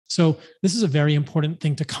So this is a very important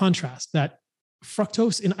thing to contrast, that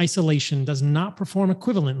fructose in isolation does not perform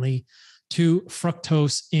equivalently to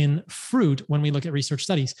fructose in fruit when we look at research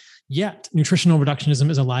studies. Yet nutritional reductionism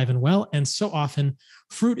is alive and well, and so often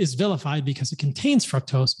fruit is vilified because it contains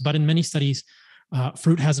fructose, but in many studies,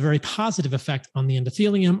 fruit has a very positive effect on the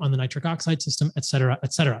endothelium, on the nitric oxide system, et cetera,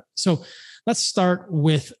 et cetera. So let's start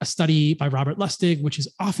with a study by Robert Lustig, which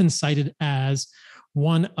is often cited as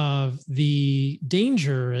one of the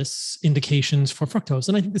dangerous indications for fructose.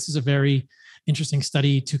 And I think this is a very interesting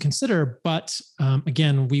study to consider. But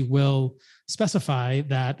again, we will specify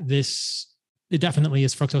that it definitely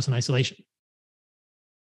is fructose in isolation.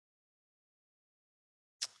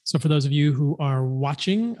 So for those of you who are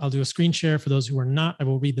watching, I'll do a screen share. For those who are not, I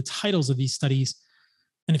will read the titles of these studies.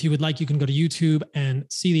 And if you would like, you can go to YouTube and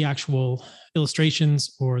see the actual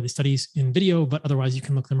illustrations or the studies in video, but otherwise you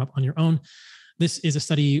can look them up on your own. This is a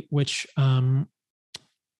study which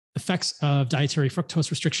effects of dietary fructose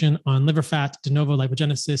restriction on liver fat, de novo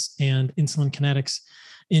lipogenesis, and insulin kinetics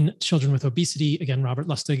in children with obesity. Again, Robert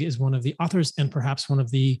Lustig is one of the authors and perhaps one of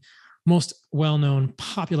the most well-known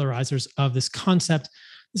popularizers of this concept.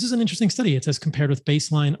 This is an interesting study. It says compared with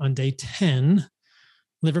baseline on day 10,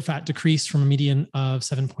 liver fat decreased from a median of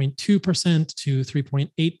 7.2% to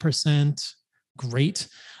 3.8%. Great.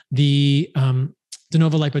 The de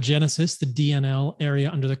novo lipogenesis, the DNL area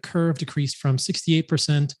under the curve, decreased from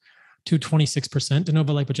 68% to 26%. De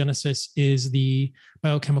novo lipogenesis is the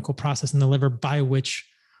biochemical process in the liver by which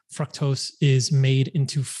fructose is made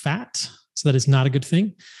into fat. So that is not a good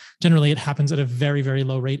thing. Generally, it happens at a very, very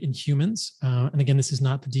low rate in humans. And again, this is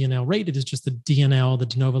not the DNL rate. It is just the DNL, the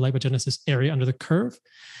de novo lipogenesis area under the curve.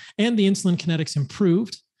 And the insulin kinetics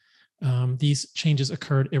improved. These changes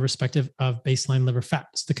occurred irrespective of baseline liver fat.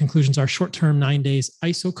 So the conclusions are short-term 9 days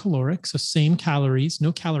isocaloric, so same calories,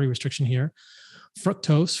 no calorie restriction here.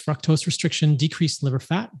 Fructose restriction, decreased liver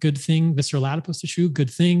fat, good thing. Visceral adipose tissue, good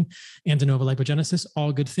thing. And de novo lipogenesis,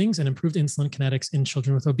 all good things. And improved insulin kinetics in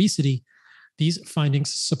children with obesity. These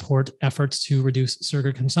findings support efforts to reduce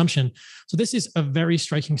sugar consumption. So this is a very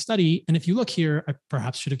striking study. And if you look here, I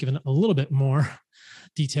perhaps should have given a little bit more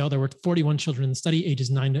detail. There were 41 children in the study,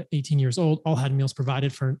 ages 9 to 18 years old, all had meals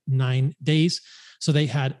provided for 9 days. So they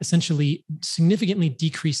had essentially significantly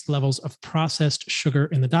decreased levels of processed sugar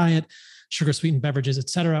in the diet, sugar sweetened beverages, et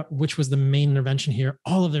cetera, which was the main intervention here.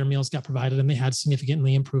 All of their meals got provided and they had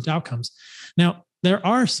significantly improved outcomes. Now, there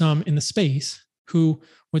are some in the space who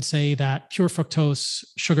would say that pure fructose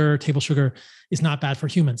sugar, table sugar, is not bad for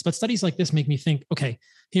humans. But studies like this make me think, okay,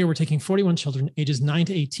 here we're taking 41 children, ages 9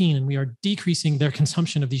 to 18, and we are decreasing their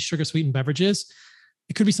consumption of these sugar-sweetened beverages.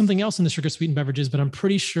 It could be something else in the sugar-sweetened beverages, but I'm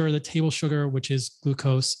pretty sure that table sugar, which is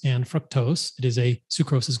glucose and fructose,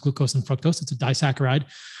 sucrose is glucose and fructose. It's a disaccharide.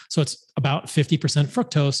 So it's about 50%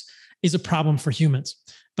 fructose, is a problem for humans.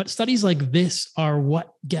 But studies like this are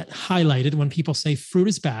what get highlighted when people say fruit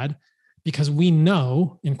is bad, because we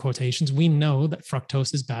know, in quotations, we know that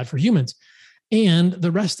fructose is bad for humans. And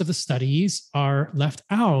the rest of the studies are left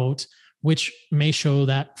out, which may show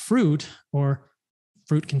that fruit or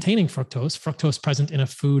fruit containing fructose present in a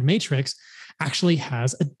food matrix, actually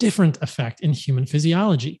has a different effect in human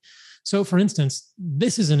physiology. So for instance,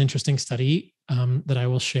 this is an interesting study that I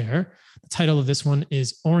will share. The title of this one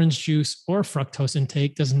is Orange Juice or Fructose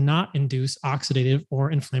Intake Does Not Induce Oxidative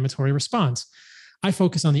or Inflammatory Response. I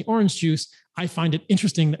focus on the orange juice. I find it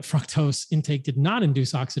interesting that fructose intake did not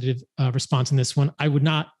induce oxidative response in this one. I would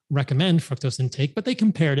not recommend fructose intake, but they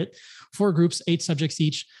compared it. 4 groups, 8 subjects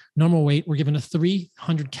each. Normal weight were given a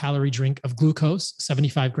 300-calorie drink of glucose,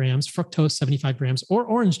 75 grams, fructose, 75 grams, or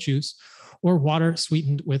orange juice, or water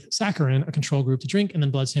sweetened with saccharin, a control group to drink, and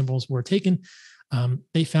then blood samples were taken.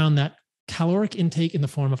 They found that caloric intake in the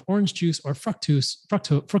form of orange juice or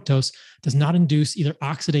fructose does not induce either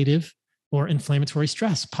oxidative or inflammatory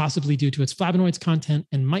stress, possibly due to its flavonoids content,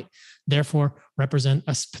 and might therefore represent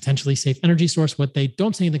a potentially safe energy source. What they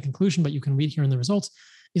don't say in the conclusion, but you can read here in the results,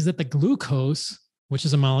 is that the glucose, which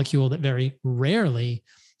is a molecule that very rarely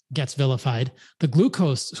gets vilified, the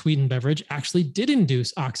glucose sweetened beverage actually did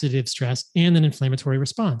induce oxidative stress and an inflammatory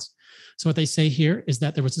response. So what they say here is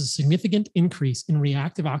that there was a significant increase in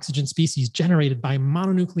reactive oxygen species generated by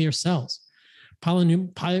mononuclear cells,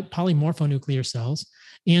 polymorphonuclear cells,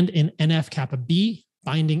 and in NF-kappa B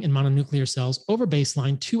binding in mononuclear cells over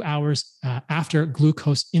baseline 2 hours after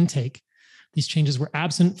glucose intake. These changes were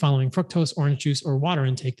absent following fructose, orange juice, or water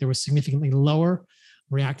intake. There was significantly lower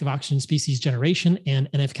reactive oxygen species generation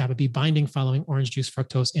and NF-kappa B binding following orange juice,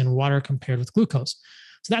 fructose, and water compared with glucose.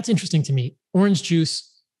 So that's interesting to me. Orange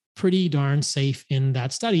juice, pretty darn safe in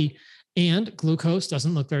that study. And glucose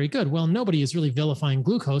doesn't look very good. Well, nobody is really vilifying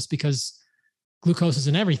glucose because glucose is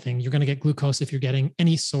in everything. You're going to get glucose if you're getting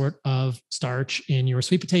any sort of starch in your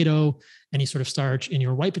sweet potato, any sort of starch in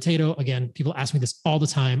your white potato. Again, people ask me this all the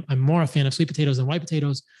time. I'm more a fan of sweet potatoes than white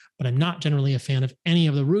potatoes, but I'm not generally a fan of any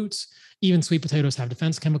of the roots. Even sweet potatoes have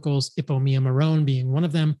defense chemicals, ipomoerone being one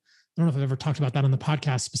of them. I don't know if I've ever talked about that on the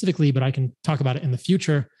podcast specifically, but I can talk about it in the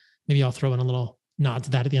future. Maybe I'll throw in a little nod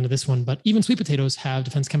to that at the end of this one. But even sweet potatoes have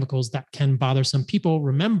defense chemicals that can bother some people.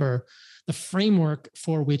 Remember, the framework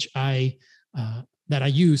for which that I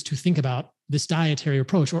use to think about this dietary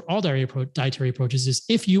approach, or all dietary approaches, is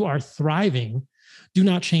if you are thriving, do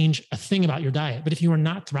not change a thing about your diet. But if you are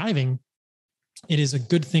not thriving, it is a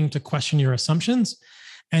good thing to question your assumptions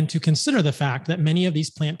and to consider the fact that many of these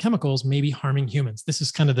plant chemicals may be harming humans. This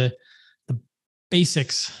is kind of the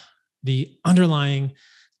basics, the underlying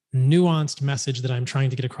nuanced message that I'm trying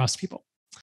to get across to people.